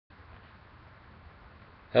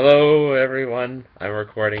Hello everyone. I'm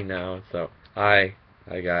recording now, so hi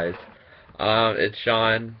guys. It's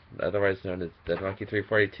Sean, otherwise known as Dead Monkey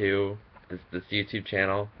 342. This YouTube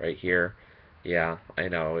channel right here. Yeah, I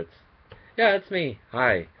know it's me.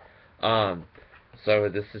 Hi. Um, so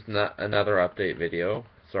this is not another update video.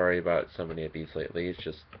 Sorry about so many of these lately. It's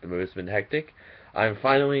just the move's been hectic. I've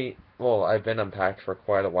been unpacked for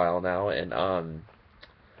quite a while now, and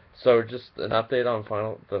so just an update on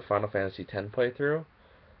the Final Fantasy X playthrough.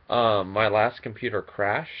 My last computer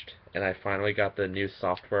crashed, and I finally got the new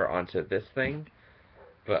software onto this thing.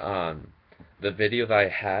 But the video that I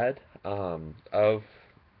had of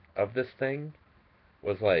this thing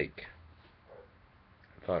was like,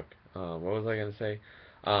 fuck. What was I gonna say?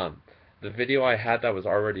 Um, the video I had that was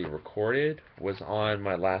already recorded was on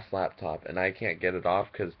my last laptop, and I can't get it off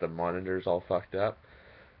because the monitor's all fucked up.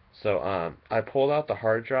 So I pulled out the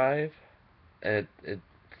hard drive, and it's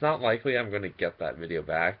not likely I'm gonna get that video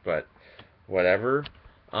back, but whatever.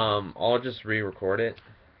 I'll just re-record it.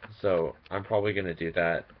 So I'm probably gonna do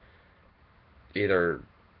that either.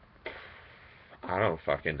 I don't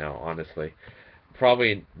fucking know, honestly.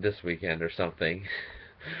 Probably this weekend or something.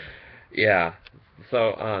 Yeah.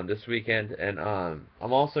 So this weekend, and I'm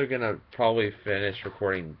also gonna probably finish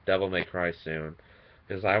recording Devil May Cry soon,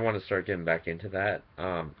 because I want to start getting back into that.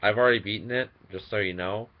 I've already beaten it, just so you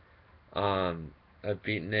know. Um, I've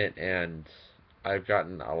beaten it, and I've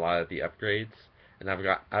gotten a lot of the upgrades, and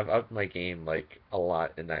I've upped my game like a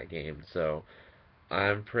lot in that game, so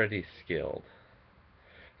I'm pretty skilled.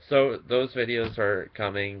 So those videos are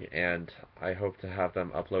coming, and I hope to have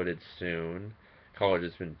them uploaded soon. College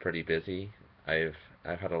has been pretty busy. I've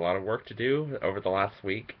had a lot of work to do over the last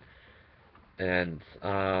week, and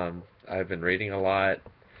I've been reading a lot.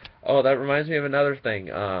 Oh, that reminds me of another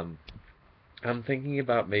thing. I'm thinking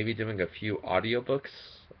about maybe doing a few audiobooks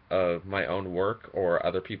of my own work or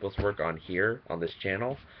other people's work on here on this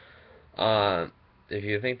channel. Uh, if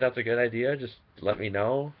you think that's a good idea, just let me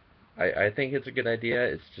know. I think it's a good idea.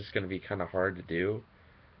 It's just going to be kind of hard to do.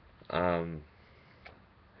 Um,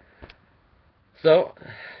 so,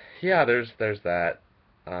 yeah, there's that.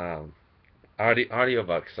 Um,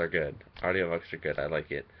 audiobooks are good. Audiobooks are good. I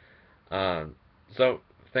like it. Um, so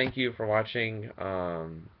thank you for watching.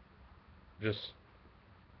 Just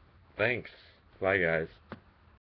thanks. Bye, guys.